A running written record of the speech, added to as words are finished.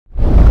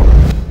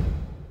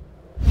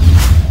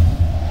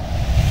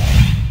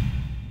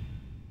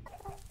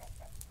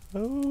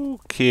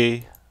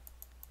Okay.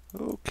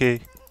 Okay.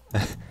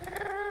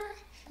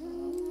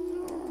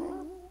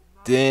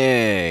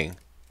 Dang.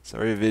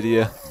 Sorry,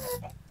 video.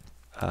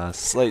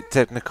 Slight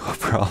technical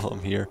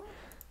problem here.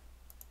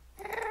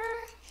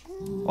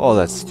 Oh,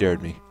 that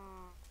scared me.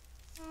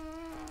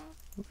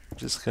 We're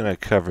just gonna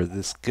cover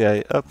this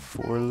guy up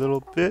for a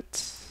little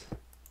bit.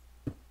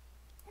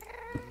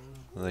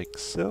 Like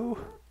so.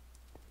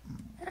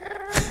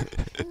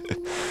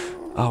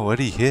 Oh,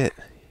 what'd he hit?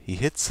 He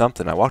hit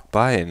something. I walked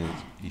by and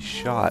he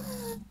shot.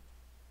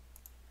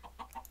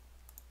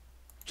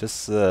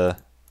 Just a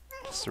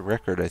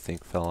record, I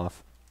think, fell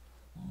off.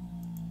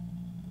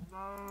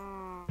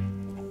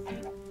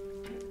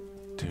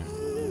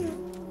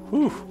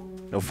 Whew.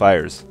 No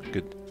fires.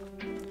 Good.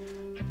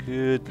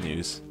 Good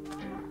news.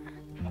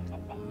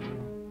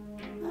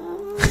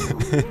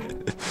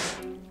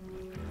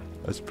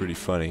 That's pretty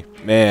funny.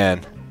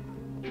 Man.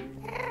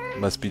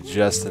 Must be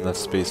just enough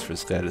space for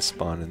this guy to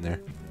spawn in there.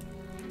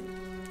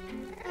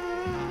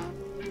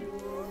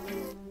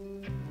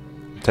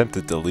 I'm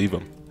tempted to leave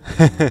him.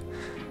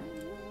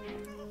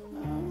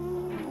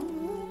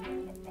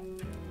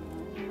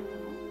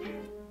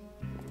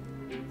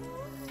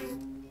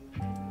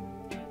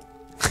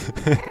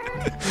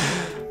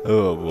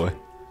 Oh boy.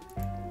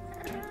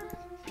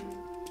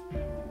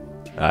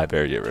 I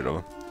better get rid of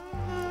him.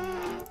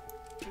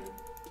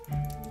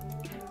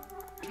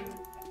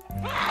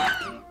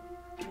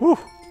 Woo!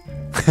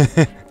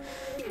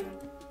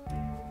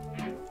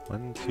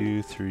 1,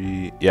 2,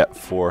 3. Yep,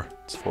 4.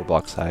 It's 4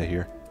 blocks high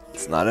here.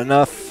 It's not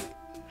enough.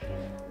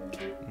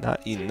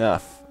 Not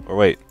enough. Or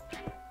wait.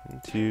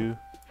 1, 2.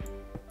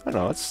 Oh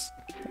no, it's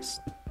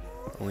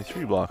only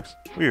 3 blocks.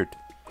 Weird.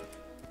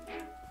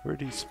 Where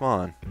did he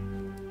spawn?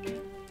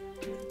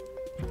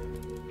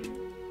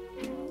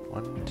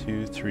 1,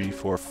 2, 3,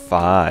 4,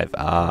 5.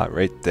 Ah,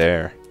 right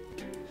there.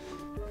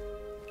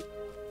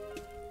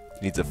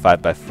 Needs a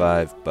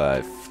 5x5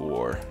 by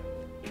 4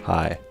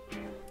 high.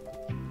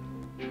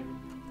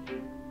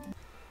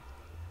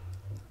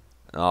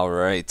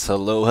 Alright,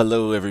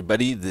 hello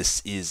everybody.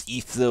 This is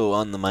Etho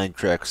on the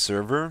MindCrack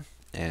server.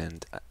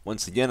 And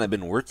once again, I've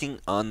been working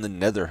on the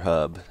nether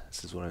hub.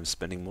 This is what I'm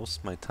spending most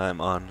of my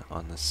time on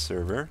the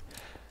server.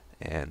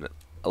 And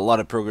a lot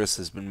of progress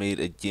has been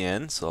made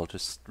again, so I'll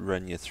just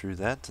run you through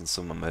that and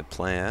some of my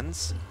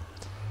plans.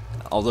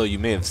 Although you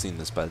may have seen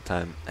this by the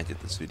time I get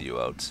this video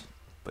out.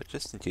 But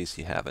just in case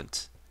you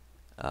haven't,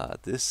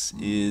 this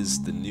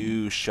is the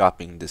new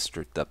shopping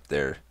district up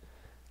there.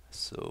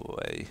 So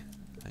I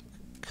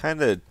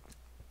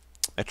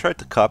tried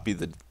to copy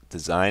the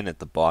design at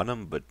the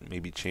bottom, but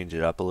maybe change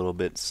it up a little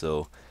bit.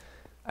 So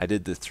I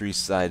did the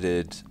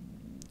 3-sided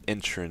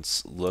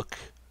entrance look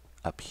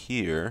up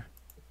here,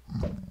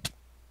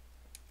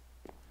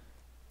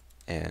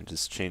 and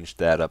just changed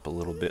that up a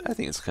little bit. I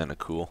think it's kind of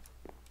cool.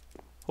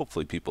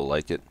 Hopefully people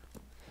like it.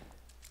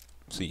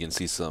 So you can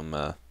see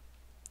some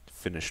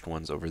finished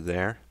ones over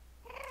there.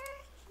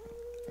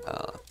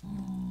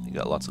 You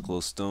got lots of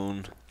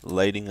glowstone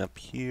lighting up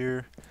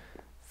here.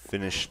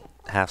 Finished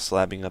half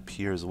slabbing up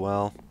here as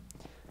well.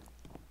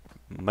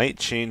 Might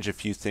change a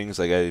few things,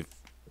 like I've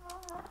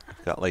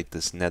got like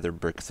this nether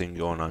brick thing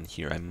going on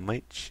here. I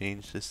might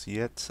change this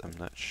yet, I'm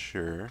not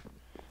sure.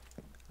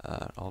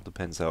 It all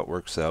depends how it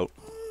works out.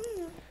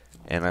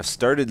 And I've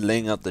started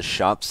laying out the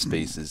shop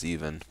spaces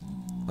even,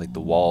 like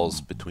the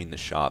walls between the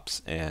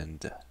shops.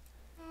 And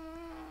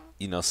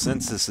you know,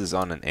 since this is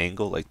on an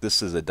angle, like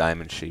this is a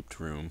diamond shaped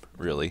room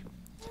really,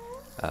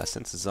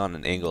 since it's on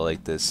an angle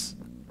like this,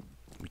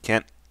 we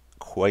can't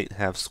quite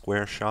have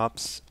square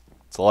shops.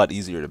 It's a lot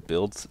easier to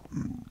build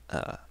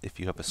if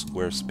you have a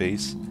square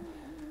space.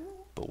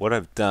 But what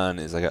I've done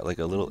is I got like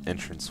a little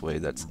entranceway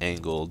that's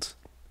angled,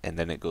 and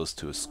then it goes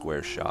to a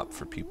square shop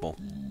for people.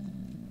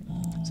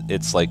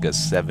 It's like a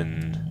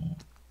 7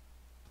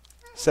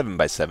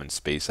 by 7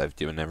 space I've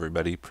given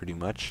everybody pretty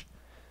much.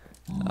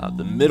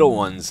 The middle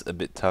one's a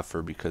bit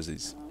tougher because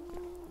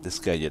this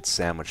guy gets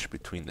sandwiched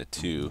between the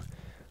two.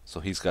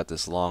 So he's got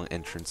this long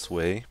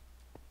entranceway.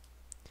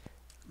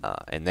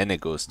 And then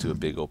it goes to a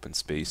big open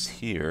space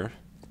here.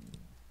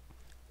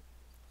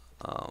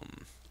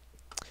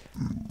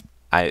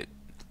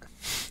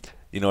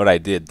 You know what I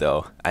did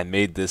though? I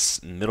made the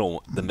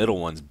middle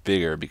ones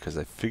bigger because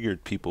I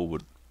figured people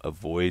would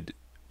avoid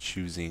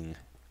choosing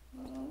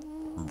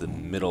the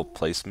middle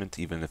placement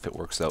even if it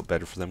works out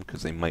better for them,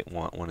 because they might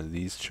want one of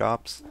these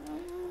shops.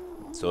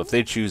 So if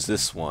they choose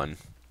this one,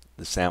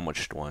 the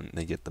sandwiched one,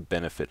 they get the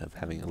benefit of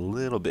having a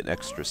little bit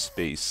extra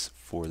space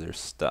for their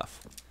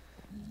stuff.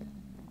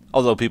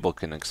 Although people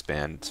can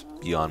expand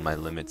beyond my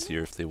limits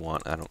here if they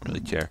want, I don't really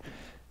care.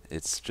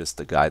 It's just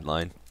a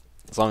guideline.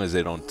 As long as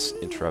they don't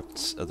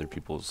interrupt other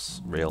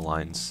people's rail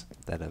lines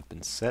that have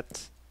been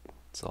set,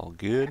 it's all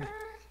good.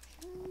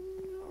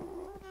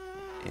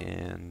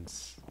 And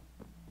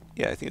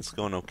yeah, I think it's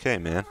going okay,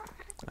 man.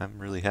 I'm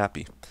really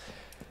happy.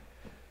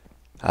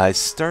 I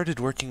started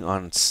working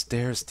on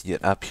stairs to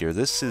get up here.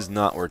 This is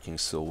not working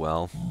so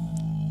well.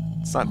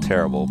 It's not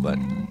terrible, but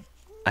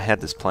I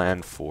had this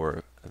plan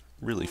for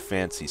really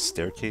fancy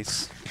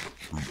staircase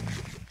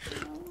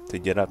to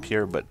get up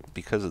here, but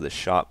because of the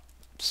shop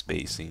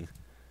spacing,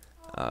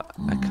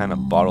 I kind of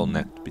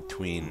bottlenecked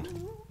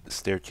between the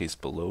staircase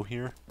below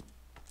here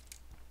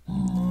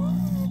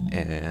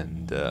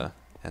and the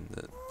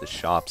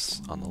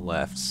shops on the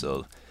left.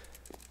 So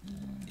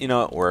you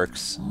know, it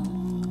works.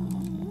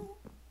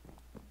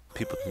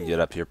 People can get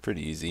up here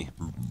pretty easy.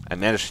 I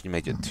managed to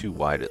make it too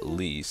wide at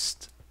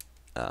least.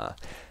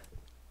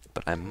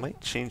 But I might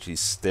change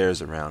these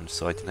stairs around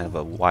so I can have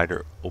a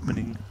wider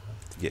opening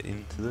to get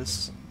into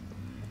this.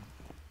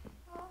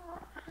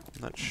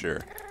 I'm not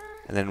sure.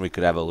 And then we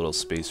could have a little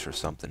space for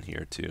something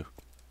here too.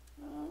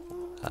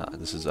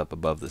 This is up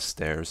above the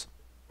stairs.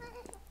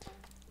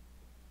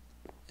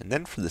 And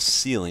then for the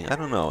ceiling, I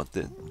don't know.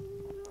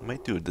 I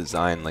might do a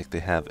design like they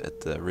have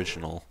at the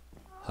original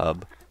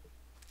hub.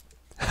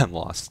 I'm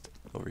lost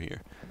over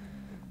here.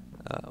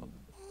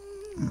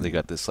 They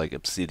got this like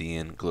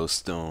obsidian,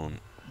 glowstone,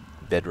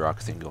 bedrock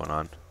thing going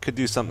on. Could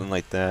do something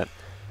like that.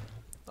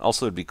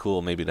 Also, it'd be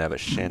cool maybe to have a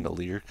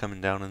chandelier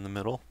coming down in the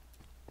middle.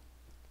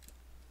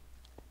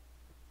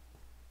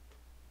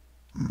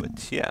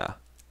 But yeah,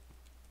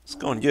 it's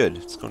going good.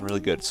 It's going really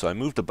good. So I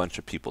moved a bunch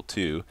of people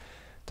too.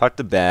 Talked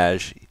to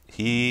Badge.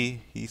 He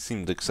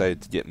seemed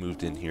excited to get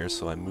moved in here,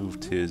 so I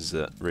moved his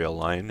rail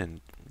line and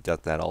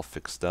got that all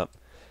fixed up.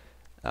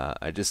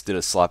 I just did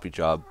a sloppy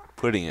job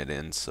putting it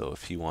in, so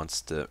if he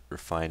wants to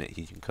refine it,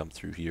 he can come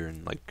through here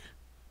and like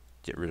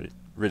get rid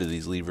of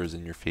these levers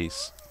in your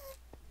face.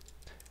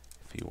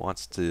 If he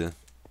wants to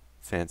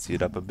fancy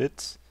it up a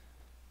bit.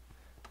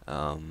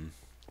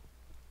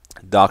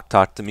 Doc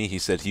talked to me. He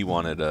said he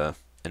wanted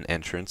an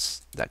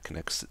entrance that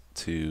connects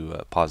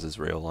to Paz's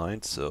rail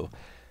line, so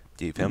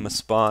gave him a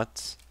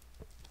spot.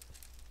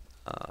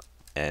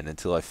 And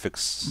until I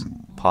fix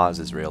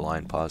Paz's rail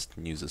line, Paz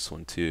can use this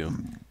one too.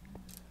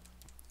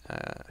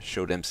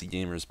 Showed MC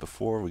Gamers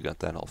before, we got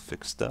that all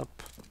fixed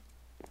up.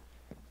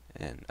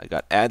 And I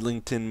got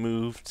Adlington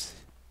moved.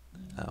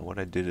 What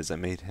I did is I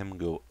made him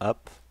go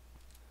up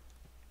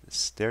the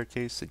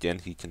staircase. Again,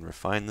 he can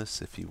refine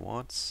this if he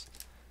wants.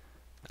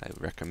 I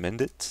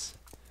recommend it.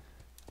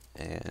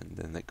 And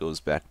then that goes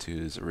back to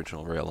his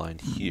original rail line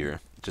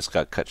here. It just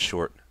got cut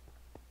short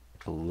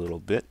a little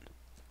bit.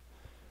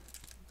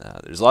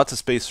 There's lots of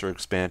space for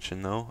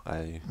expansion though.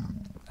 I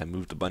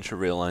moved a bunch of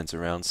rail lines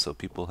around so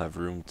people have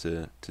room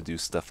to do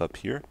stuff up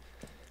here.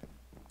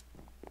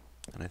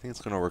 And I think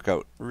it's going to work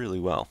out really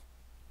well.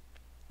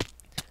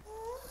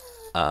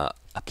 A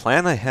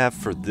plan I have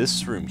for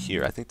this room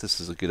here, I think this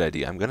is a good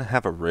idea. I'm going to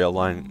have a rail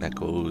line that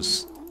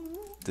goes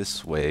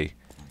this way,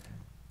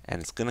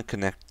 and it's going to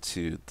connect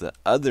to the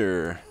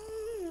other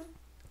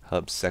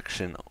hub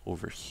section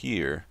over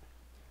here.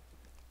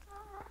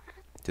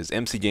 Because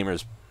MC Gamer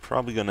is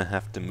probably going to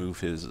have to move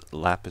his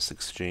lapis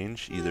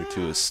exchange either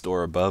to a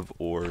store above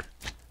or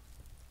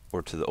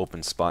to the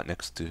open spot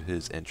next to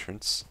his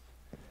entrance.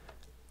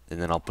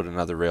 And then I'll put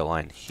another rail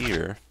line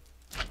here,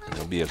 and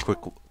there'll be a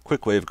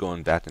quick way of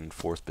going back and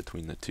forth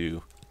between the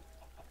two.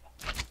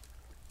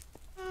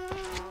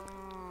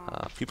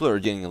 People are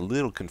getting a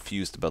little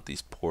confused about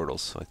these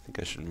portals, so I think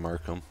I should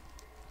mark them.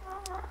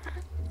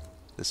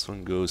 This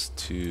one goes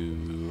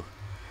to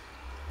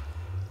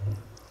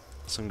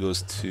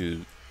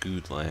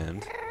Guude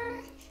land.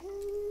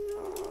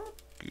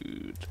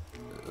 Guude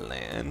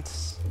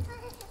lands.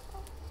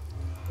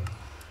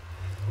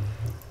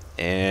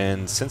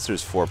 And since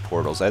there's 4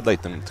 portals, I'd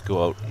like them to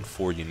go out in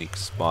 4 unique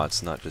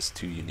spots, not just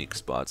 2 unique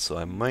spots. So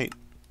I might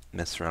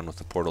mess around with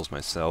the portals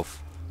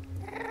myself.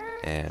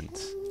 And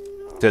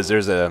because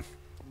there's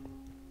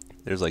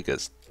like a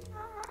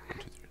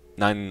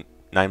 9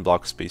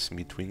 block spacing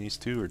between these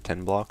two, or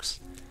 10 blocks.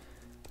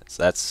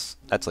 So that's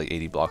like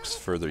 80 blocks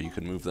further. You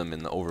could move them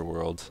in the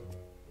overworld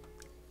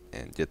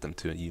and get them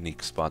to a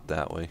unique spot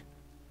that way.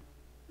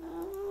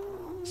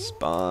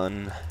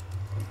 Spawn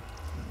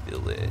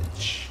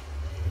village.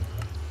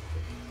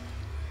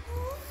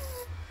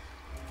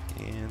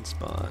 And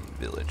spawn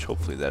village.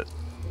 Hopefully that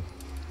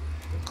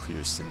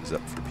clears things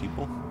up for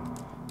people.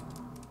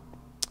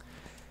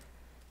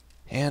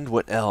 And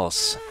what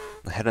else?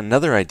 I had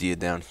another idea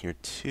down here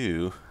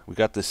too. We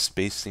got this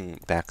spacing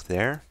back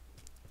there.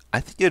 I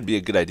think it'd be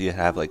a good idea to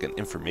have like an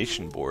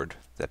information board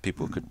that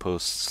people could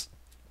post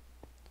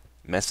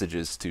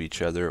messages to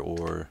each other,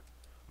 or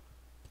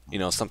you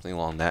know, something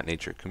along that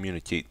nature.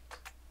 Communicate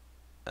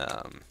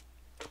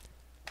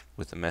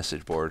with the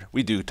message board.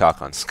 We do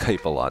talk on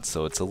Skype a lot,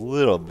 so it's a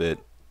little bit,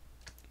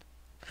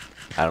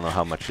 I don't know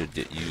how much it'd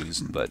get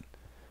used, but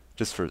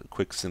just for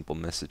quick simple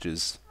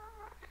messages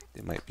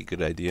it might be a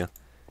good idea.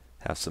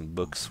 Have some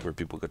books where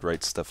people could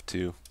write stuff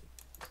too.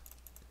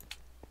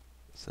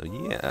 So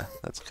yeah,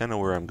 that's kind of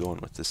where I'm going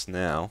with this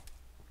now.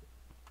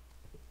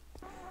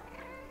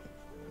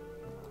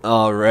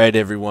 Alright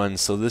everyone,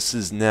 so this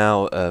is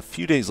now a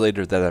few days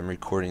later that I'm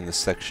recording this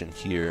section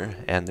here,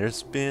 and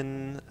there's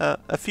been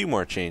a few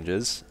more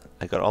changes.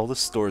 I got all the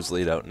stores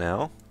laid out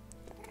now.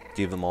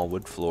 Gave them all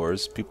wood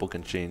floors. People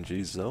can change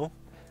these though.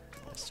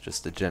 It's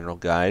just a general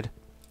guide.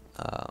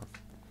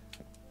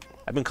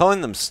 I I've been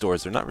calling them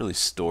stores. They're not really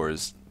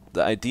stores.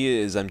 The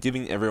idea is I'm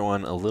giving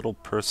everyone a little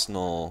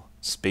personal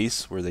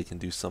space where they can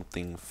do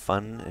something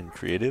fun and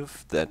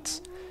creative that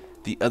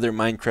the other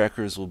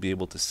Mindcrackers will be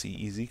able to see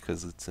easy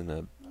because it's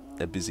in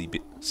a busy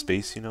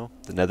space, you know.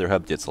 The Nether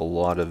Hub gets a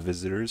lot of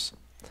visitors.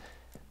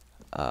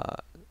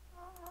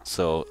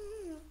 So,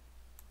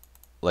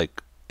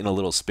 like, in a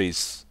little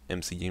space,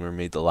 MC Gamer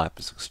made the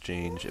Lapis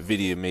Exchange.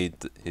 Video made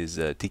his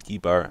Tiki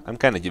Bar. I'm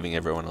kind of giving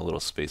everyone a little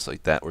space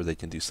like that where they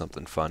can do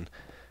something fun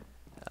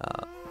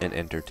and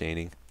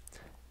entertaining.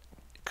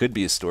 Could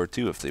be a store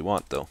too if they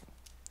want, though.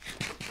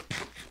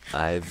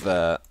 I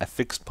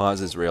fixed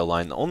Paz's rail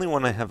line. The only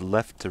one I have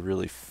left to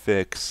really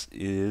fix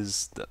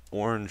is the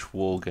orange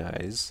wool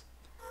guys.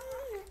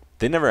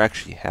 They never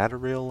actually had a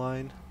rail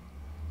line.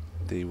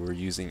 They were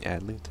using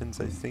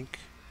Adlingtons, I think.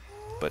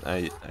 But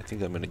I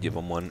think I'm going to give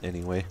them one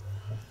anyway.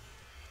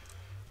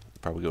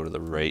 Probably go to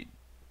the right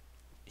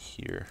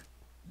here.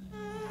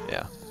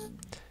 Yeah.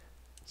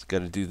 Just got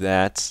to do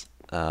that.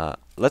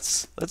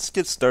 Let's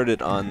get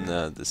started on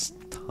this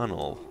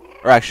tunnel.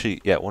 Or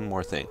actually, yeah, one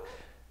more thing.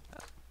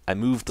 I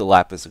moved the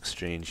Lapis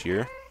Exchange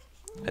here.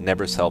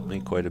 Nebra's helped me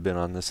quite a bit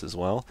on this as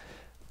well.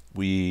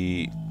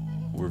 We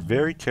were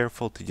very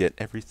careful to get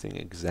everything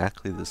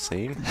exactly the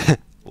same.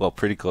 Well,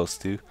 pretty close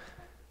to.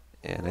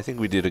 And I think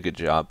we did a good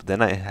job.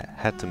 Then I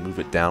had to move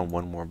it down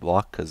one more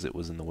block because it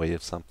was in the way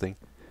of something.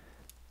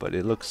 But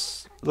it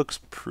looks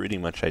pretty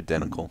much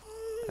identical,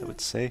 I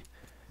would say.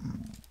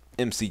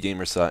 MC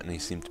Gamer saw it and he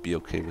seemed to be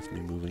okay with me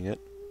moving it.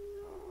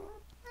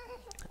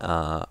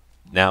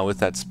 Now with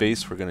that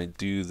space, we're going to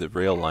do the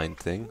rail line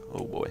thing.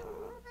 Oh boy.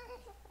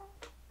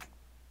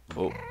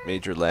 Oh,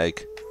 major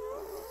lag.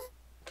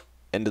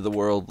 End of the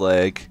world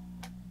lag.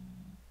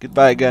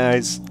 Goodbye,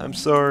 guys. I'm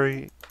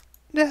sorry.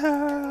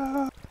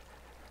 No.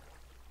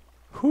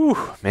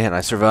 Whew, man,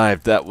 I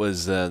survived. That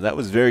was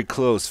very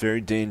close,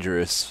 very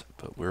dangerous,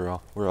 but we're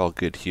all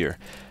good here.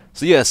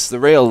 So yes,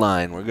 the rail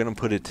line. We're going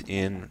to put it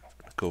in.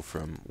 Go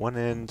from one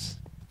end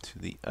to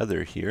the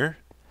other here.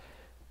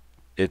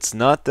 It's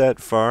not that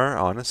far,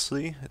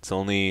 honestly. It's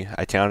only,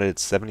 I counted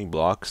it's 70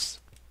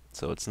 blocks,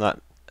 so it's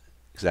not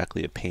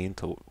exactly a pain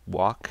to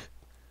walk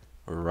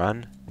or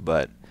run,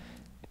 but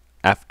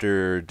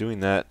after doing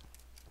that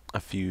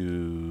a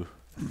few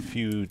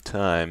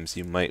times,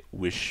 you might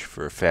wish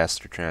for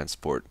faster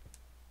transport.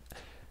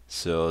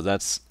 So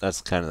that's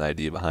kind of the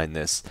idea behind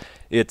this.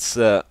 It's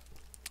in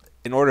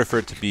order for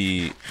it to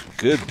be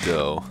good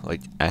though,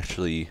 like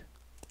actually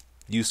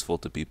useful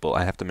to people,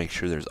 I have to make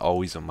sure there's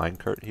always a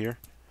minecart here.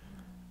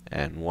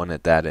 And one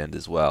at that end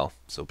as well,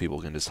 so people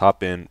can just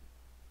hop in,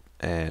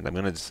 and I'm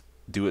gonna just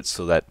do it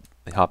so that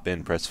they hop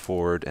in, press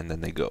forward, and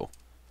then they go,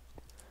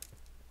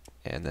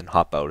 and then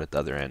hop out at the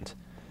other end.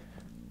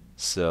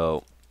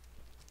 So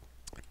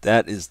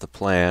that is the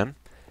plan.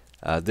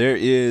 There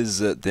is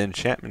the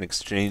enchantment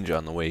exchange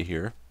on the way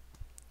here,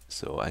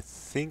 so I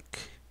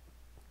think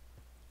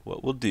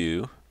what we'll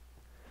do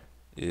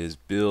is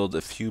build a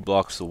few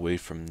blocks away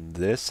from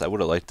this. I would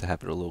have liked to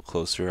have it a little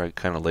closer. I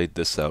kind of laid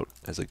this out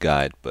as a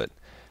guide, but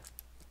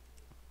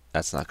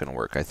that's not going to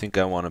work. I think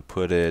I want to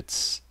put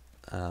it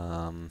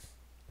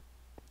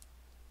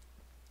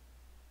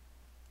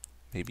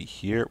maybe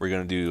here. We're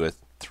going to do a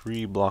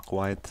 3-block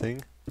wide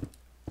thing.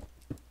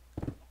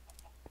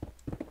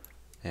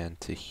 And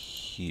to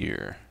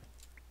here.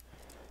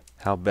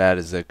 How bad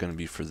is that going to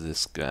be for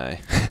this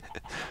guy?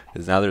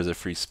 Because now there's a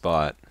free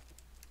spot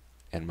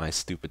and my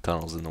stupid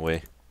tunnel's in the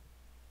way.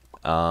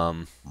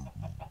 Let's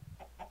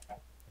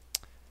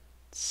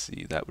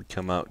see, that would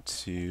come out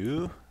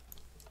to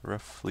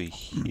roughly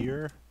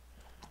here.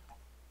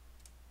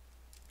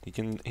 He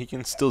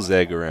can still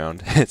zag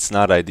around. It's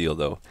not ideal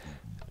though.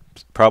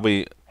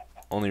 Probably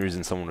only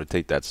reason someone would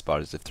take that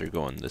spot is if they're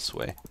going this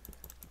way,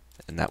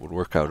 and that would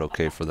work out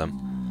okay for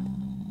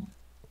them.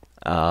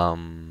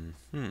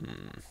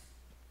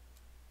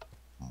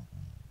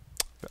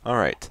 All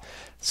right.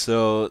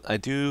 So I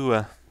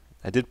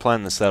did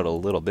plan this out a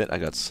little bit. I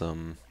got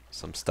some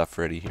stuff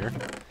ready here.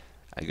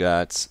 I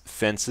got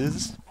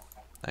fences.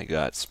 I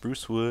got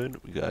spruce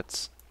wood. We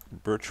got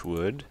birch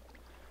wood,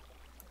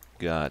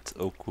 got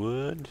oak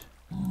wood,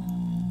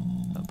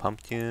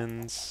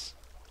 pumpkins,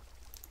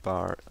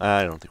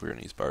 I don't think we're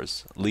gonna use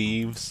bars.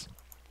 Leaves.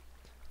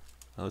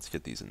 Let's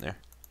get these in there.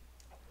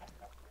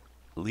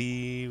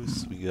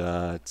 Leaves. We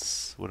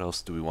got, what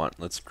else do we want?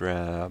 Let's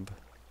grab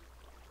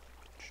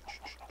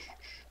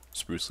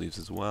spruce leaves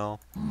as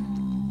well.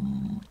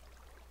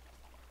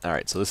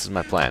 Alright, so this is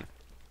my plan.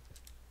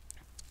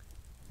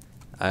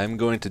 I'm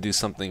going to do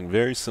something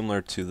very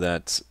similar to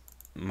that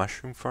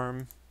mushroom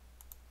farm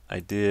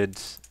I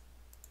did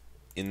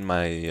in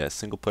my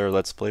single player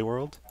Let's Play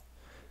world,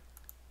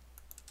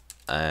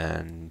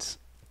 and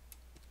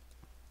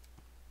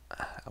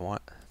I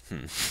want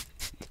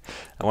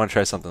I want to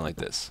try something like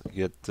this.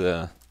 Get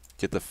the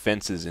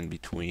fences in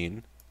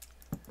between.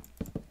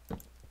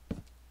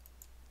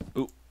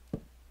 Ooh,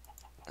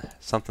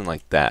 something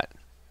like that.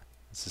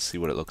 Let's just see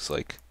what it looks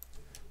like.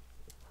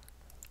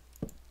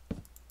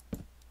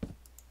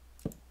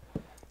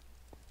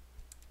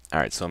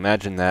 Alright, so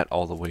imagine that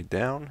all the way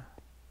down.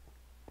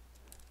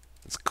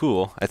 It's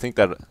cool. I think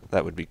that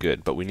would be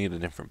good, but we need a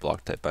different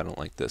block type. I don't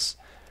like this.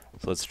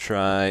 So let's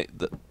try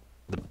the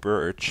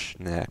birch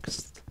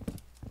next.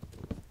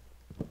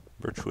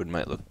 Birchwood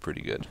might look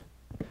pretty good.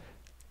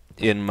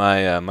 In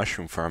my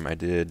mushroom farm, I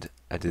did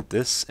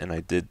this, and I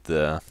did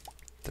the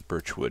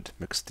birchwood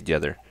mixed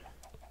together.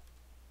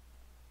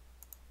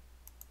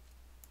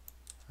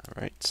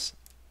 All right.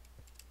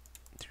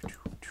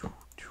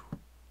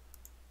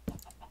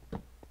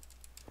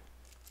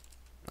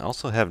 I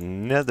also have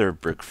nether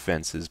brick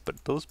fences,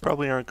 but those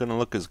probably aren't going to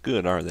look as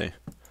good, are they?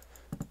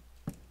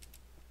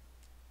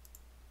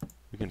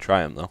 We can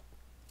try them though.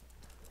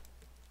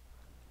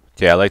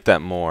 Okay, I like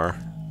that more.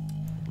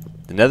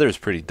 The nether is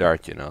pretty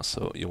dark, you know,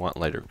 so you want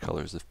lighter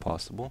colors if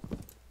possible.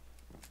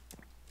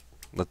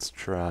 Let's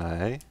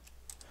try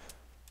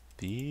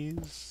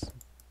these.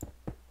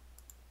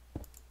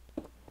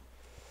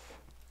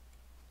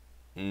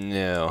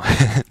 No,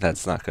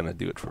 that's not going to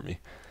do it for me.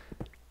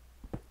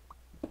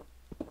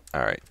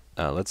 Alright,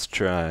 let's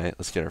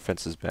get our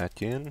fences back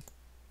in.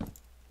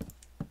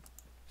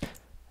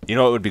 You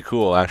know what would be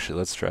cool, actually,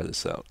 let's try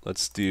this out.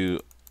 Let's do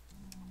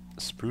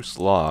spruce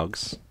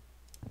logs.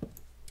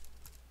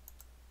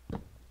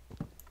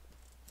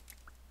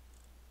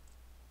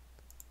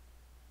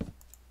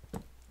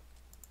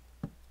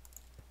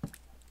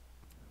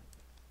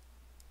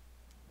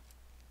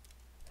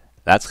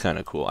 That's kind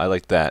of cool. I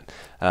like that.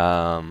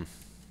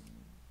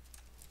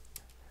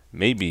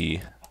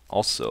 Maybe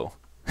also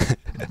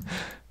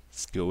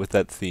let's go with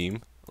that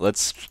theme.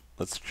 Let's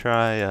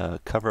try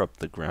cover up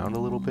the ground a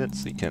little bit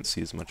so you can't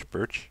see as much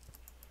birch.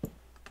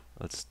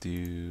 Let's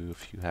do a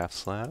few half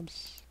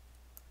slabs.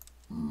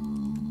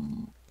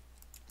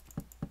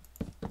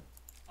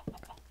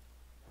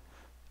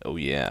 Oh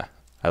yeah,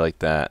 I like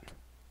that.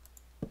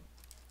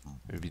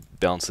 Maybe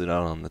bounce it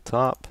out on the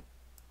top.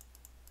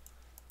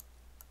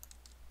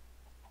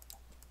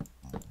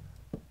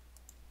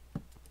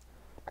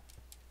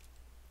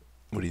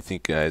 What do you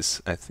think,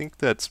 guys? I think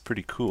that's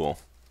pretty cool.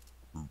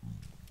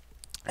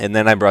 And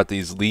then I brought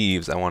these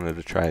leaves I wanted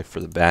to try for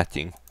the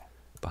backing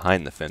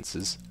behind the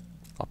fences.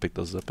 I'll pick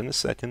those up in a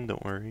second,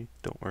 don't worry,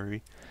 don't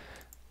worry.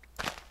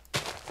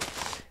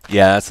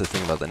 Yeah, that's the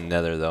thing about the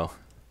nether though.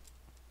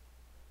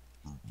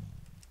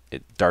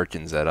 It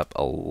darkens that up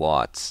a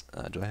lot.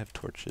 Do I have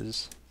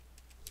torches?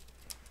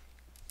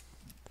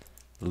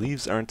 The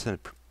leaves aren't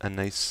a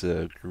nice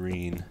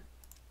green.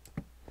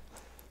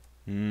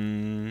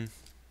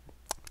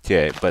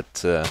 Okay, but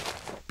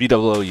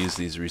BWO used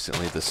these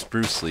recently, the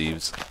spruce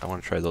leaves. I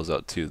want to try those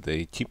out too.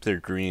 They keep their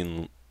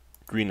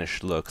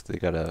greenish look. They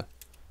got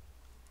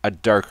a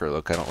darker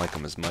look. I don't like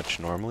them as much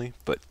normally,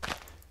 but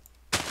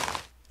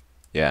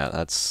yeah,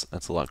 that's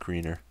a lot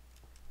greener.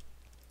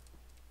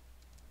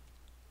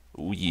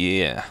 Oh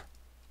yeah.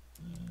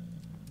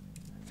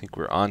 I think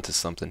we're on to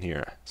something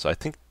here. So I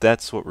think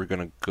that's what we're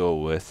gonna go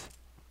with.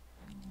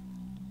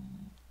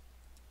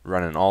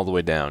 Running all the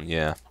way down,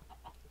 yeah.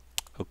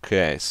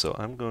 Okay, so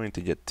I'm going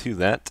to get to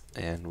that,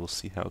 and we'll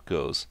see how it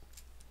goes.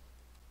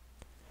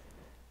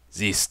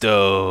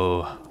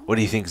 Zisto! What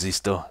do you think,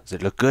 Zisto? Does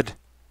it look good?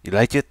 You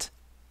like it?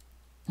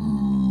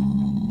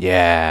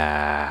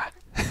 Yeah!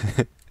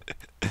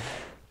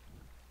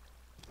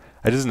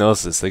 I just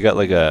noticed this. They got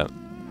like a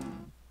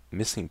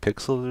missing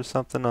pixels or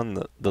something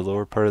on the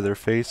lower part of their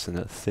face and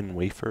a thin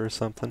wafer or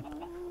something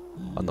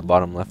on the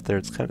bottom left there.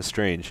 It's kind of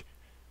strange.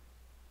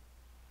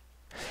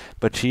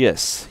 But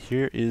yes,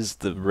 here is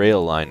the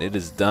rail line. It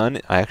is done.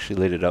 I actually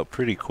laid it out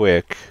pretty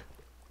quick.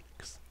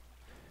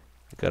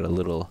 I got a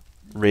little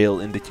rail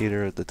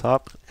indicator at the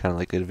top, kind of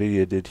like the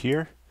video did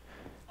here.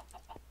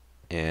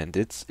 And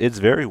it's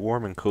very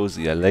warm and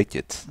cozy. I like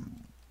it.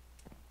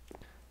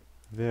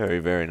 Very,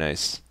 very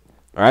nice.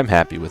 Or I'm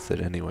happy with it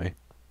anyway.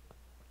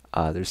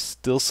 There's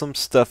still some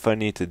stuff I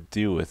need to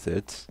do with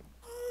it.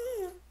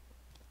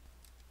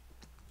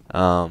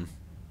 Oh,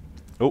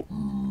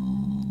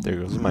 there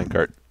goes the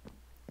minecart.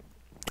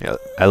 Yeah,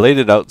 I laid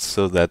it out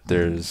so that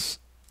there's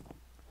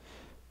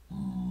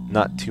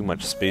not too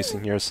much space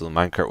in here, so the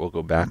minecart will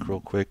go back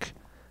real quick.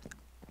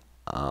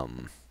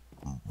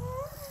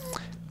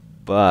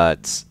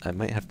 But I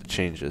might have to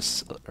change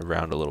this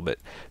around a little bit.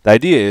 The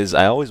idea is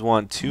I always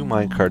want two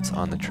minecarts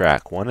on the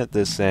track, one at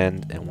this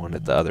end and one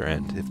at the other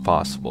end, if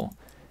possible.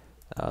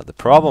 The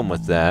problem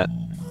with that,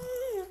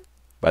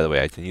 by the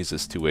way, I can use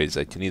this two ways.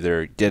 I can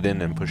either get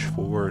in and push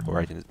forward, or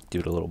I can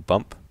give it a little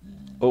bump.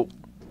 Oh,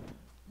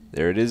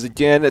 there it is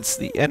again. It's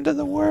the end of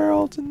the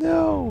world.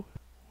 No.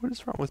 What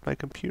is wrong with my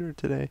computer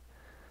today?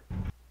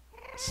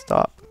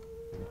 Stop.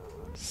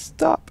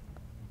 Stop.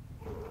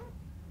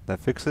 Did that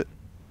fix it?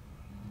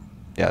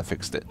 Yeah, I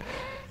fixed it.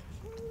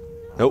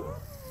 Nope.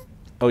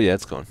 Oh yeah,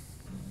 it's going.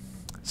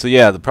 So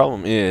yeah, the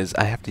problem is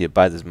I have to get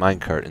by this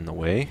minecart in the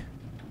way.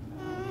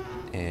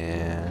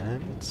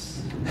 And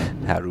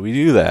how do we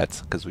do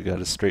that? Because we got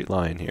a straight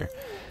line here.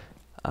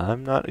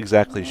 I'm not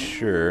exactly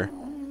sure.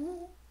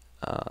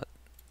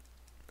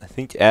 I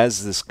think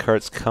as this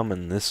cart's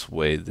coming this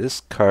way,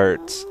 this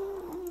cart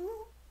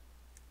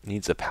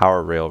needs a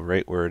power rail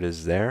right where it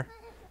is there.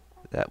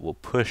 That will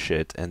push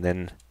it, and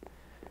then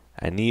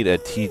I need a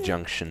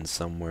T-junction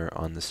somewhere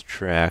on this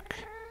track.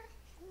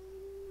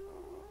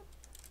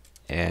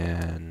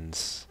 And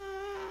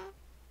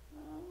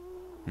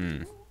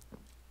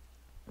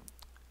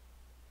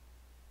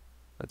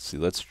let's see,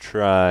 let's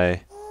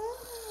try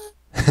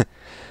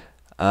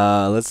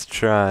let's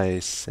try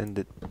send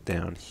it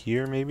down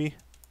here maybe.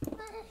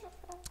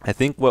 I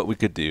think what we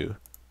could do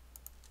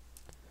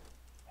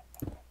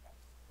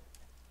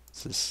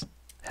is just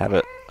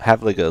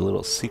have like a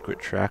little secret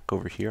track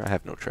over here. I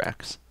have no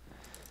tracks.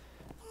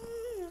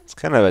 It's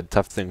kind of a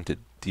tough thing to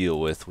deal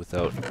with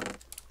without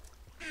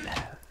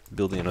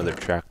building another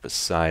track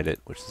beside it,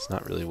 which is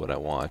not really what I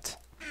want.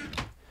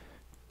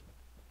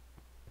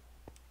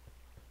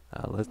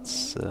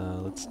 Let's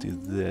do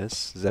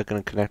this. Is that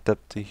going to connect up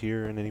to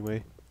here in any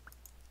way?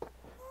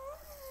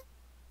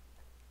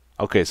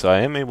 Okay, so I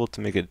am able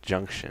to make a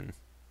junction.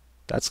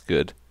 That's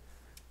good.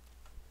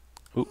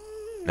 Ooh.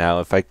 Now,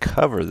 if I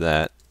cover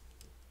that,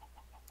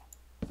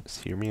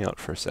 just hear me out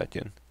for a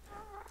second.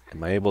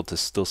 Am I able to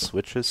still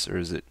switch this, or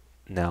is it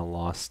now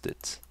lost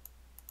it?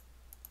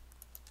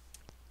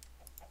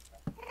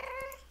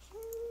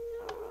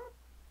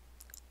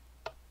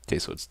 Okay,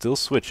 so it still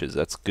switches.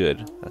 That's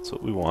good. That's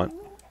what we want.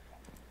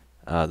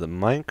 The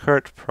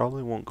minecart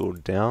probably won't go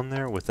down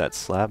there with that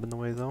slab in the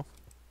way, though.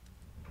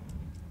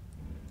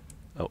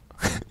 Oh,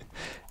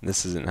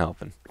 this isn't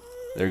helping.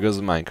 There goes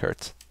the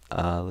minecart.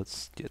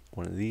 Let's get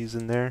one of these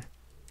in there.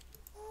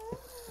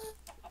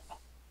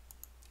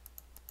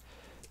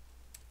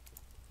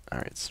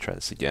 Alright, let's try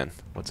this again.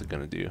 What's it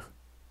gonna do?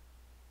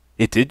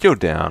 It did go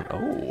down.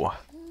 Oh.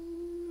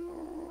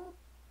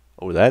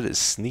 Oh, that is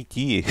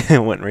sneaky.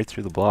 It went right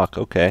through the block.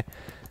 Okay.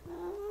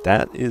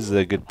 That is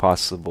a good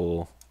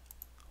possible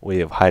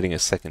way of hiding a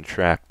second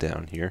track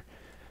down here.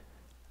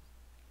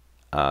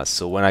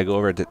 So when I go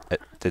over to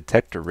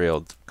detector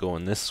rail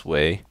going this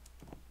way,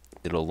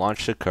 it'll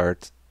launch the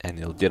cart and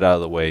it'll get out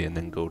of the way and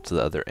then go to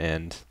the other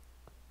end.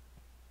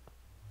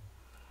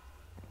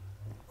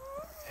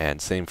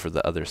 And same for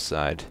the other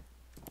side.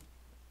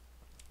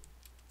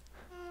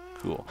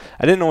 Cool.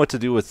 I didn't know what to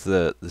do with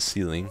the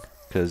ceiling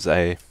because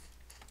I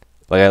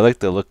like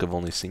the look of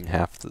only seeing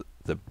half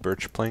the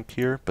birch plank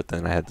here, but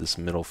then I had this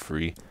middle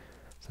free.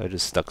 So I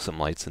just stuck some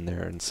lights in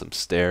there and some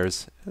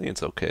stairs. I think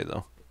it's okay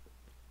though.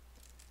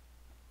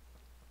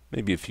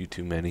 Maybe a few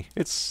too many.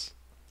 It's,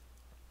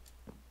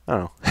 I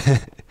don't know.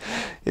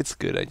 It's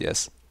good, I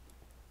guess.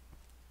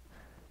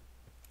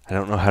 I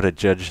don't know how to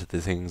judge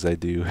the things I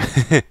do.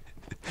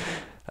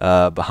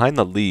 Behind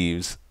the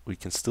leaves, we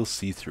can still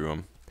see through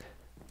them.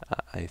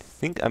 I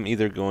think I'm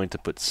either going to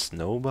put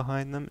snow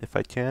behind them if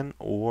I can,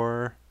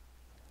 or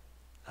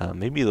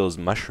maybe those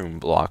mushroom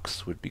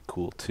blocks would be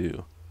cool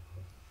too.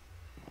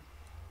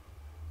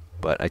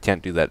 But I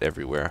can't do that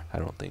everywhere, I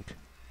don't think.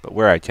 But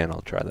where I can,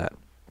 I'll try that.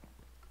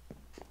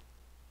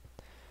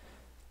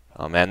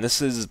 Oh man,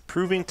 this is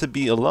proving to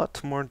be a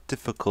lot more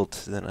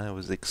difficult than I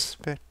was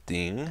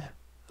expecting.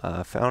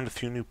 Found a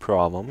few new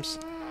problems.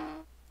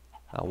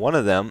 One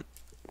of them,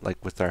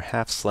 like with our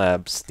half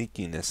slab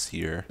sneakiness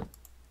here,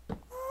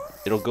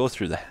 it'll go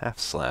through the half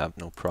slab,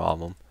 no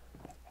problem.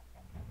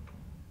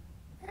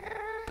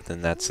 But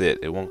then that's it.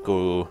 It won't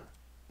go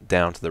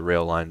down to the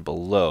rail line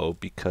below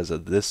because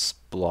of this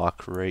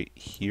block right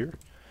here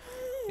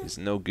is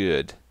no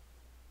good.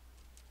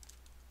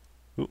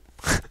 Oop.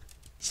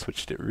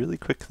 Switched it really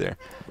quick there.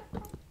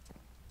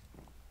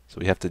 So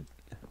we have to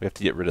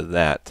get rid of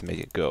that to make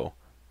it go.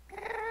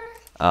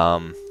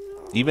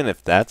 Even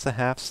if that's a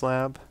half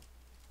slab,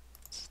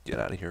 let's get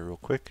out of here real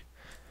quick.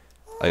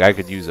 Like I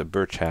could use a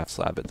birch half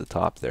slab at the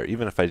top there.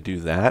 Even if I do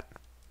that,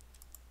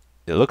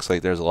 it looks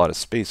like there's a lot of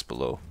space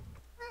below,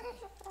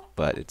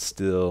 but it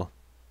still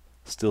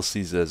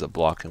sees it as a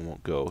block and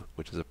won't go,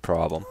 which is a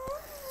problem.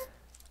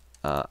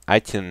 I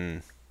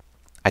can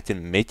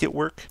make it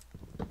work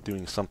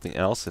doing something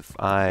else if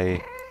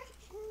I,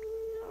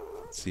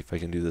 let's see if I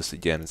can do this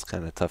again. It's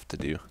kind of tough to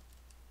do.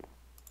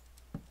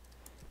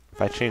 If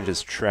I change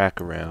this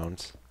track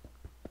around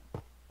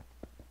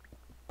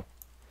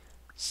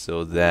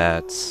so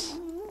that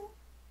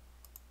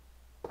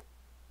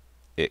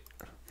it,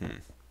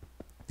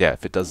 yeah,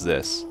 if it does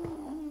this,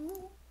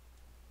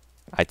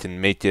 I can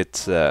make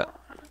it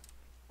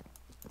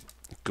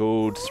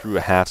go through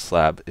a half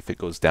slab if it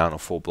goes down a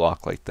full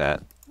block like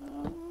that.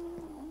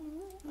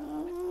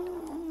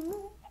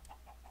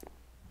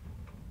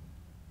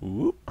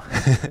 Ooh.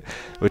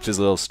 Which is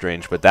a little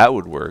strange, but that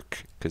would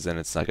work because then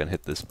it's not going to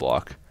hit this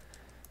block.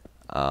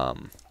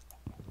 But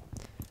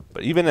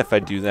even if I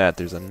do that,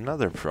 there's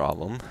another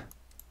problem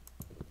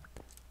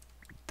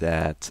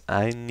that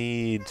I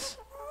need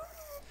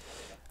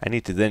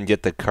to then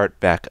get the cart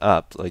back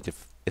up. Like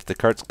if the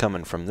cart's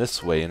coming from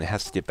this way and it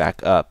has to get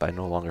back up, I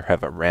no longer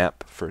have a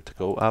ramp for it to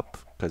go up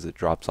because it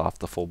drops off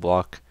the full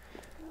block.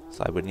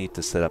 So I would need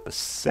to set up a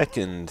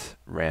second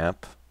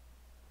ramp,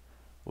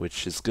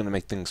 which is going to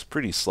make things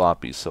pretty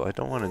sloppy, so I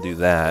don't want to do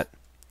that.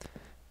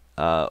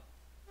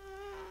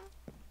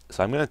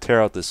 So I'm going to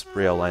tear out this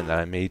rail line that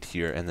I made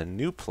here, and the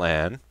new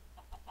plan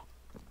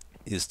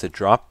is to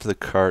drop the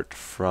cart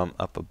from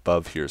up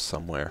above here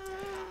somewhere.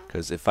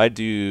 Because if I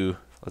do,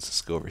 let's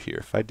just go over here.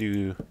 If I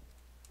do,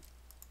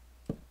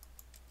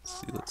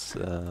 let's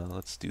see,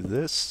 let's do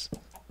this.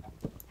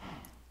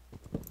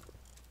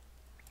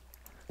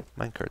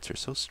 Minecarts are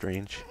so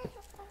strange.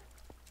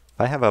 If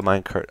I have a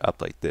minecart up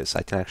like this,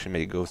 I can actually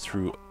make it go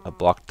through a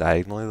block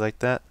diagonally like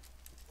that.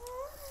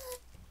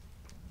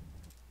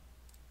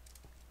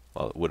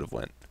 Well, it would have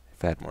went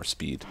if I had more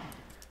speed.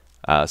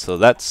 So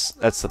that's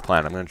the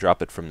plan. I'm going to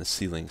drop it from the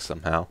ceiling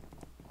somehow,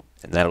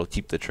 and that'll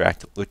keep the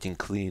track looking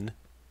clean.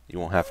 You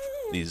won't have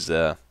these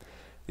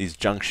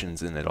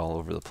junctions in it all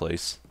over the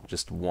place.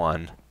 Just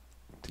one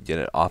to get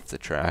it off the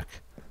track.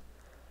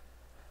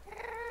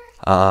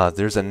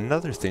 There's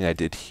another thing I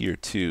did here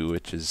too,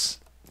 which is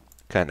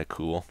kind of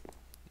cool.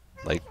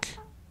 Like,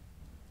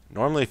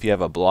 normally if you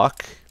have a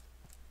block,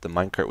 the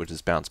minecart would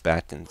just bounce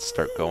back and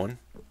start going.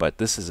 But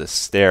this is a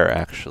stair,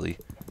 actually.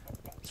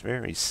 It's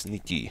very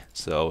sneaky.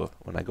 So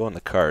when I go in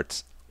the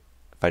cart,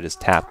 if I just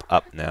tap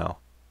up now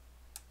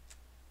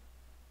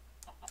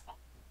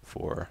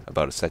for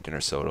about a second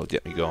or so, it'll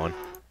get me going.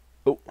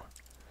 Oh,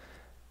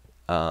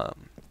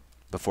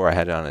 before I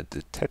had it on a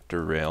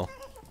detector rail.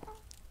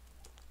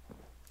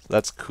 So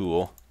that's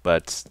cool.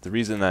 But the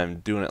reason I'm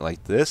doing it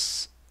like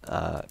this,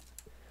 I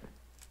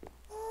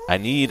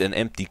need an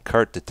empty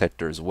cart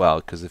detector as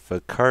well, because if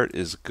a cart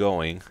is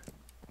going,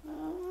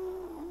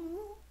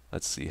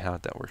 let's see, how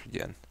would that work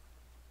again?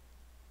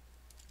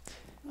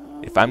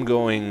 If I'm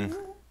going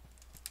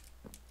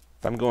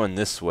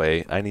this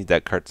way, I need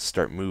that cart to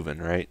start moving,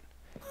 right?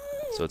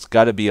 So it's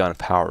got to be on a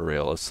power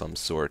rail of some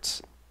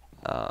sorts.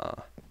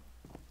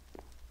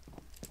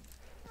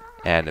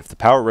 And if the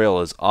power rail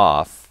is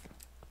off,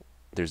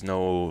 there's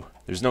no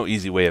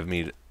easy way of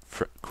me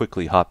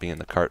quickly hopping in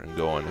the cart and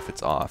going if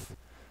it's off,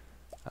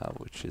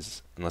 which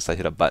is unless I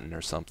hit a button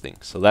or something.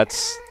 So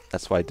that's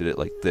why I did it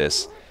like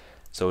this.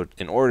 So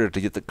in order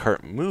to get the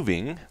cart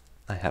moving,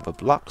 I have a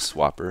block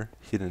swapper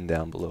hidden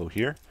down below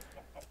here,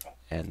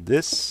 and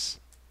this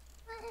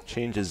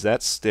changes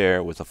that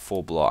stair with a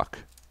full block.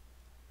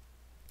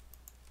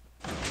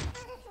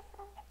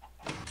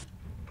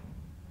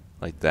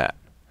 Like that.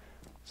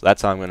 So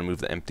that's how I'm going to move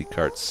the empty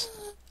carts.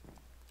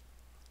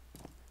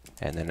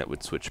 And then it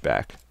would switch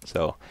back.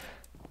 So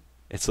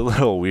it's a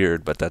little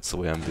weird, but that's the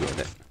way I'm doing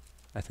it.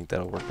 I think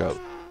that'll work out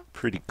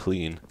pretty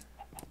clean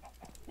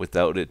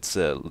without it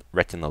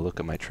wrecking the look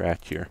of my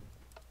track here.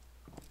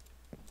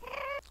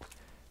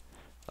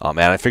 Oh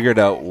man, I figured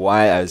out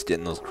why I was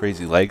getting those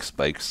crazy lag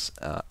spikes.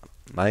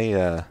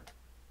 My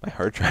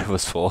hard drive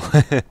was full,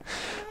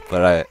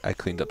 but I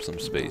cleaned up some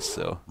space,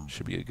 so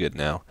should be good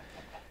now.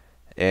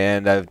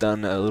 And I've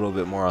done a little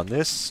bit more on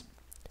this.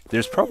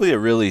 There's probably a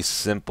really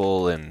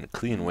simple and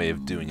clean way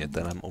of doing it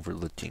that I'm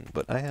overlooking,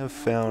 but I have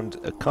found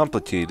a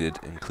complicated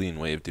and clean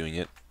way of doing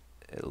it,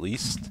 at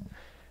least.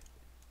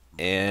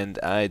 And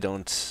I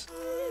don't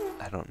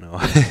know.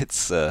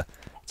 It's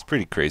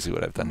pretty crazy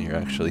what I've done here,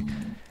 actually.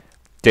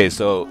 Okay,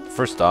 so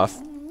first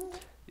off,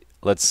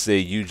 let's say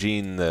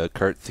Eugene, the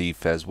cart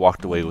thief, has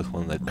walked away with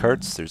one of the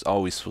carts. There's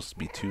always supposed to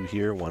be two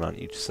here, one on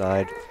each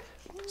side.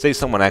 Say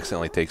someone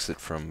accidentally takes it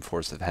from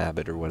force of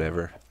habit or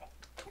whatever,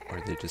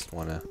 or they just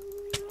want to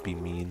be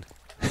mean.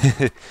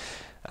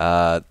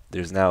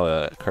 There's now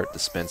a cart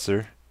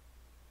dispenser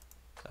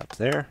up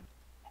there.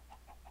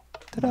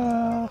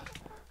 Ta-da!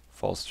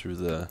 Falls through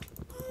the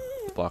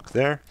block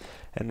there,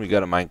 and we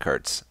got a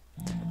minecart.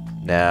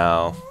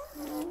 Now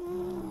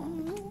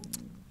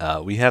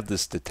we have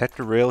this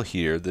detector rail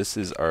here. This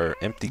is our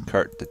empty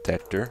cart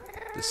detector,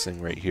 this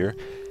thing right here.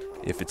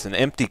 If it's an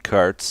empty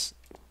cart,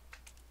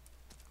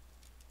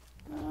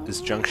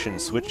 this junction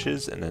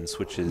switches and then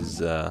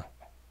switches oh.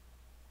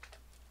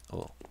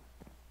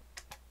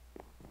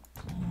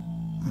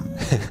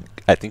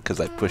 I think because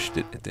I pushed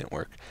it, it didn't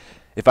work.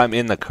 If I'm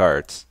in the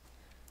cart,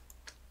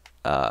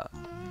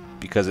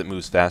 because it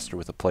moves faster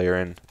with a player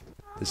in,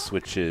 this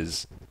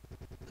switches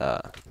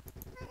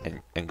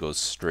and goes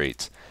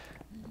straight.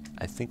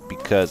 I think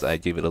because I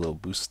gave it a little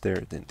boost there,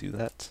 it didn't do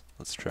that.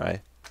 Let's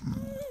try.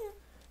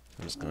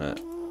 I'm just gonna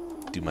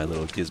do my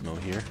little gizmo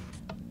here.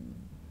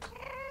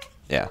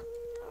 Yeah.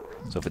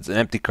 So if it's an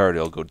empty cart,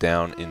 it'll go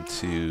down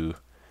into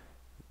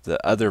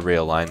the other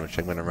rail line, which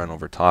I'm going to run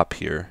over top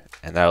here,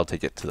 and that'll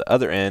take it to the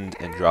other end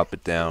and drop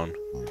it down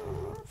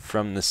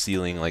from the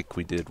ceiling like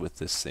we did with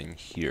this thing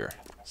here.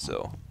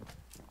 So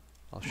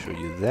I'll show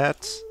you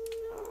that.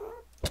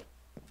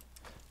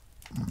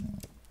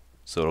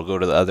 So it'll go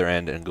to the other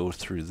end and go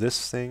through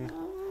this thing.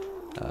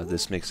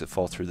 This makes it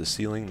fall through the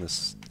ceiling.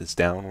 This is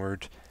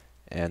downward.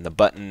 And the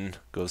button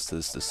goes to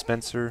this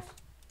dispenser,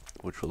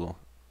 which will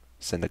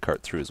send a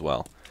cart through as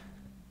well.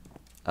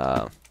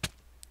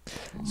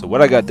 So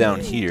what I got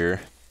down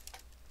here,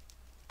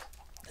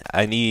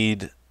 I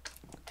need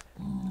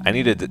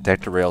a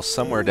detector rail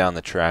somewhere down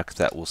the track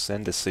that will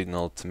send a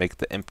signal to make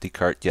the empty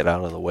cart get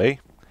out of the way.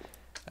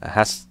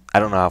 I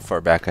don't know how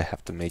far back I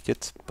have to make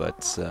it,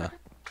 but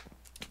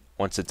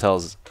once it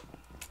tells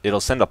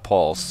it'll send a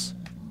pulse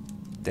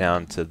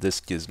down to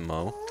this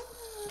gizmo.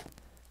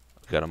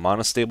 We've got a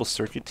monostable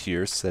circuit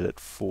here set at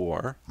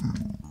 4.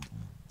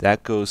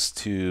 That goes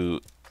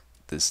to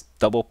this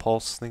double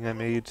pulse thing I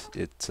made.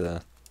 It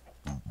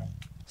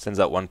sends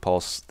out 1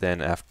 pulse,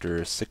 then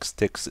after 6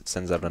 ticks it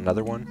sends out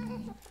another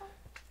one.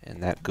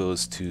 And that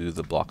goes to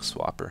the block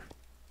swapper,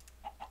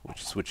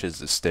 which switches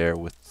the stair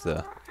with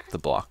the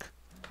block.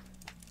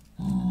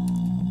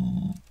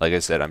 Like I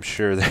said, I'm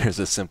sure there's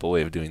a simple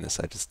way of doing this.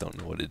 I just don't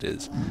know what it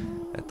is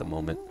at the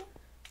moment.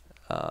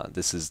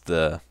 This is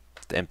the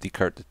empty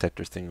cart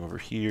detector thing over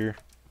here.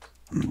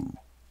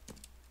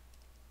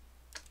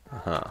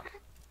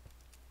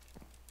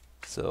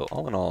 So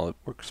all in all, it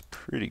works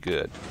pretty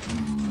good.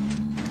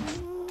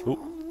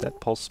 Oh, that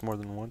pulsed more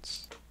than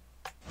once.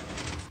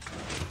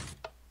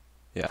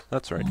 Yeah,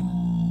 that's right.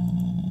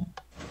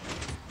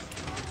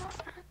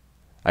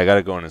 I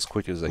gotta go in as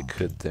quick as I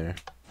could there,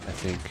 I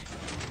think.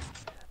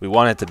 We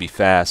want it to be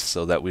fast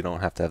so that we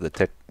don't have to have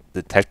the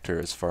detector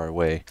as far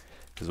away,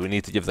 because we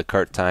need to give the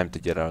cart time to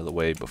get out of the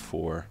way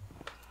before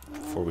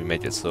we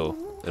make it. So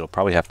it'll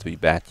probably have to be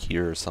back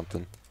here or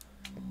something,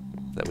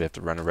 that we have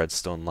to run a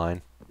redstone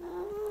line.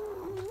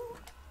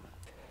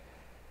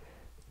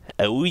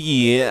 Oh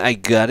yeah, I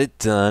got it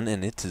done,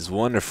 and it is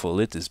wonderful.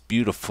 It is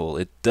beautiful.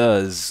 It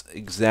does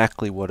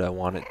exactly what I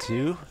want it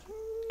to,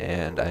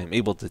 and I'm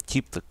able to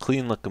keep the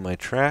clean look of my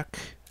track.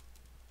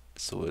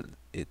 So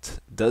it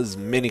does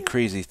many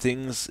crazy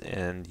things,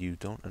 and you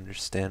don't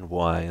understand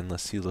why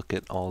unless you look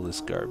at all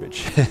this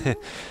garbage.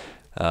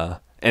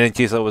 And in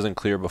case I wasn't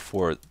clear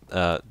before,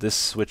 this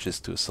switches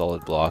to a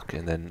solid block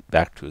and then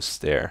back to a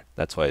stair.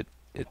 That's why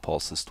it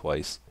pulses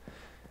twice.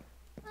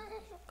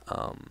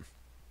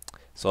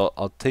 So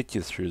I'll take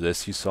you through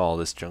this. You saw all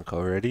this junk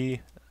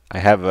already. I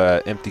have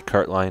an empty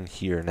cart line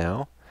here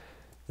now.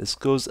 This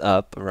goes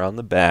up around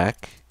the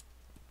back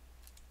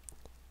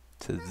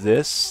to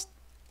this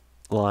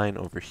line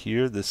over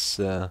here. This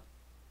it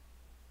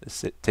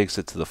takes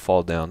it to the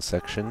fall down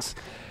sections.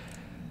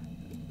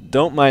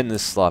 Don't mind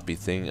this sloppy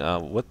thing.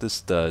 What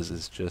this does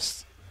is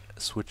just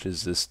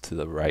switches this to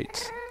the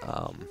right.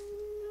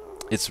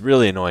 It's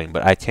really annoying,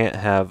 but I can't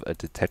have a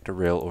detector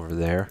rail over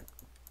there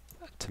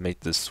to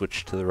make this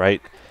switch to the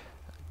right,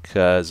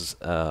 because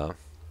what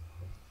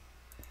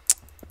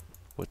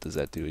does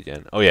that do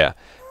again? Oh yeah,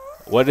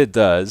 what it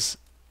does,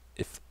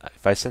 if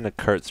I send a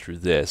cart through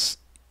this,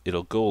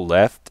 it'll go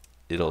left,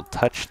 it'll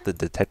touch the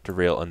detector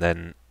rail, and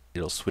then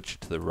it'll switch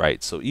it to the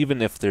right. So even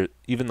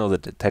though the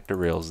detector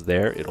rail is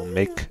there, it'll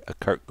make a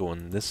cart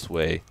going this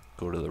way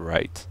go to the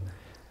right,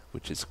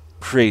 which is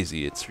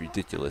crazy. It's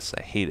ridiculous.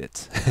 I hate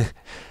it.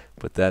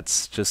 But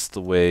that's just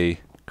the way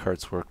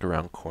carts work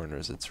around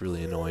corners. It's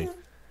really annoying.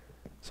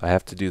 So I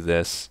have to do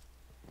this.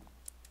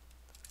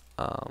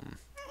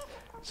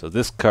 So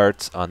this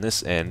cart on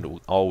this end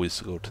will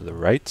always go to the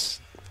right,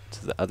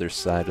 to the other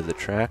side of the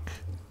track.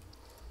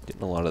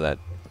 Getting a lot of that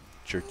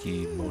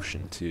jerky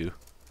motion too.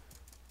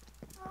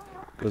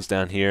 Goes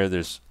down here.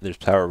 There's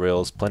power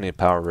rails, plenty of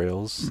power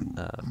rails,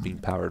 being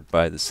powered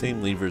by the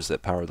same levers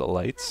that power the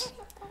lights.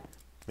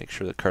 Make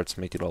sure the carts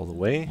make it all the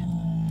way.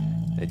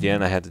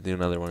 Again, I had to do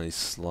another one of these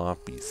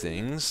sloppy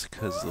things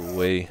because of the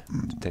way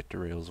detector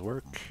rails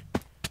work.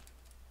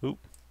 Oop.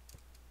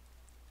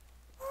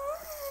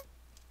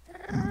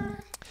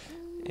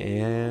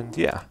 And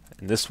yeah,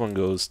 and this one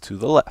goes to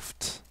the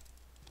left.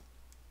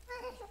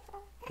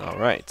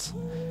 Alright.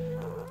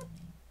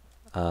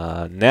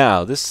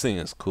 Now, this thing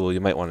is cool.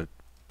 You might want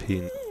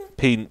to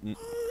pay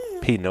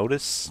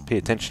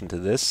attention to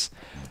this.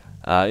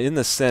 In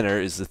the center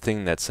is the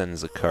thing that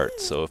sends a cart.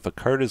 So if a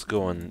cart is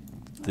going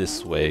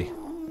this way,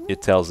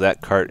 it tells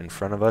that cart in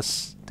front of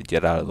us to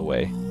get out of the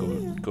way.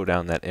 Go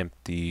down that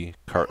empty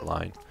cart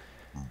line.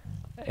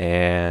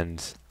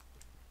 And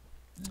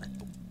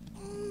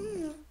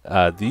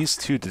these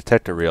two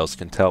detector rails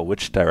can tell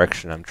which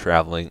direction I'm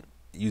traveling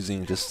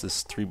using just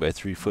this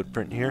 3x3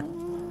 footprint here.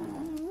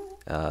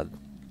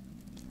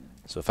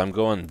 So if I'm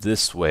going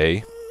this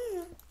way,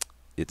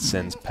 it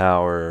sends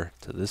power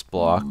to this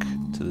block,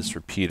 to this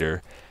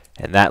repeater,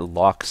 and that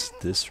locks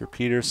this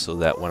repeater so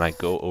that when I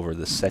go over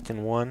the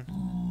second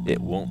one, it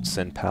won't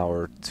send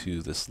power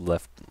to this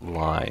left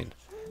line.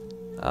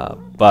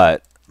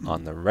 But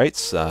on the right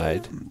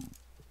side,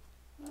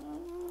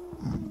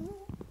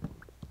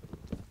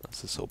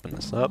 let's just open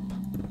this up.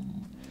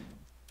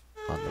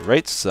 On the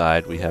right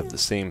side, we have the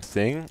same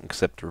thing,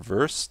 except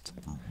reversed.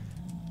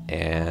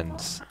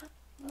 And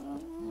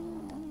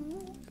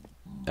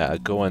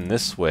going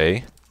this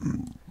way,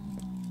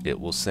 it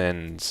will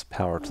send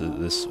power to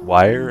this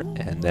wire,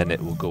 and then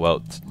it will go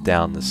out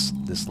down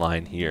this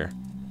line here.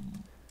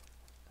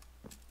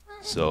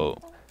 So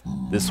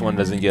this one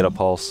doesn't get a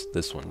pulse,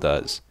 this one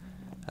does.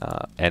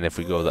 And if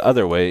we go the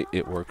other way,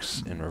 it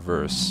works in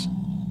reverse.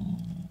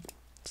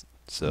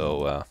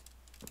 So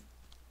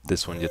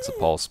this one gets a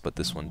pulse, but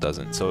this one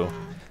doesn't. So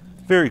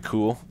very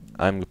cool.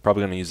 I'm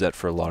probably going to use that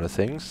for a lot of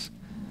things,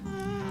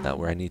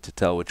 where I need to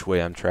tell which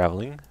way I'm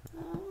traveling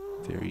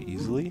very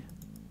easily.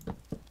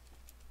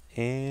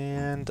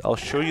 And I'll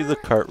show you the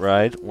cart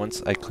ride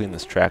once I clean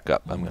this track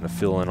up. I'm going to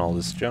fill in all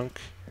this junk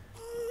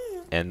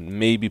and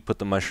maybe put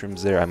the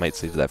mushrooms there. I might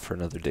save that for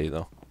another day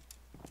though.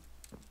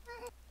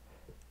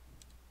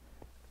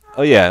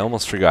 Oh yeah, I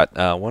almost forgot.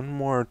 One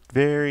more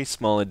very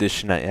small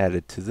addition I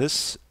added to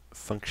this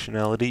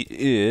functionality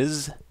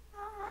is,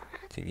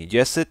 can you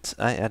guess it?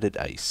 I added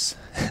ice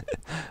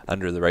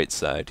under the right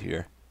side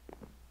here.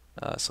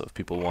 So if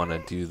people want to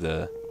do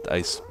the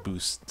ice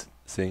boost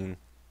thing,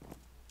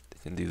 they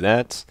can do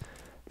that.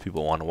 If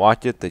people want to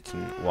walk it, they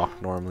can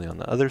walk normally on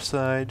the other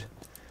side.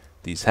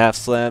 These half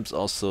slabs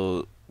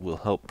also will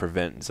help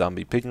prevent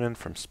zombie pigmen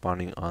from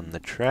spawning on the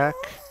track,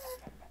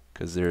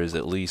 because there is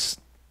at least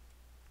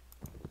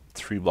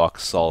 3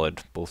 blocks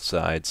solid both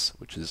sides,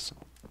 which is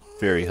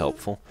very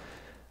helpful.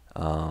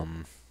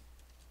 And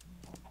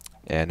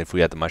if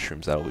we add the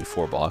mushrooms, that'll be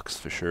 4 blocks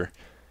for sure.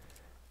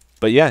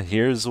 But yeah,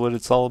 here's what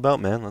it's all about,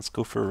 man. Let's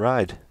go for a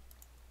ride.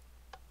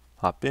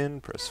 Hop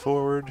in, press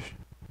forward.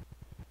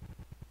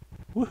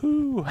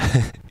 Woohoo!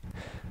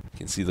 You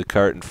can see the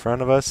cart in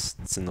front of us.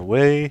 It's in the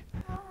way.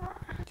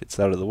 Gets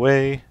out of the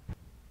way.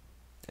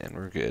 And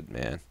we're good,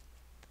 man.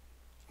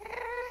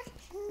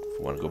 If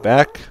we want to go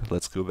back,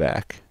 let's go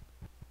back.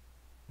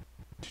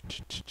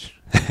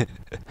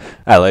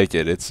 I like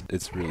it. It's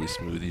really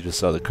smooth. You just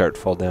saw the cart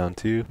fall down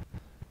too.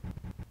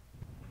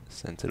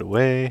 Sent it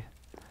away.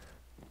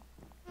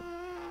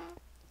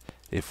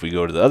 If we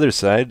go to the other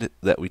side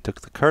that we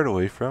took the cart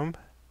away from,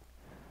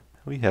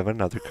 we have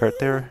another cart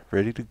there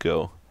ready to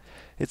go.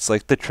 It's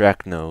like the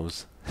track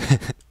knows.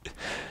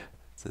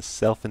 It's a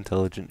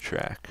self-intelligent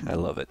track. I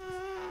love it.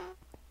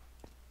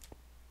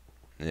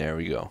 There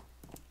we go.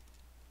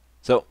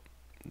 So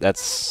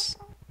that's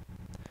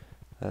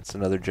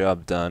another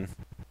job done.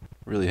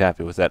 Really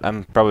happy with that.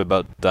 I'm probably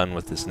about done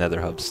with this nether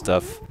hub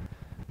stuff.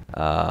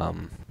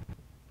 I'm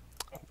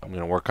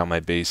gonna work on my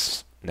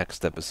base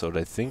next episode,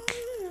 I think.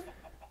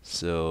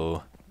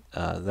 So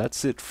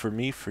that's it for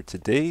me for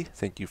today.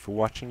 Thank you for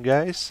watching,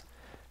 guys.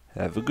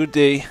 Have a good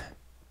day.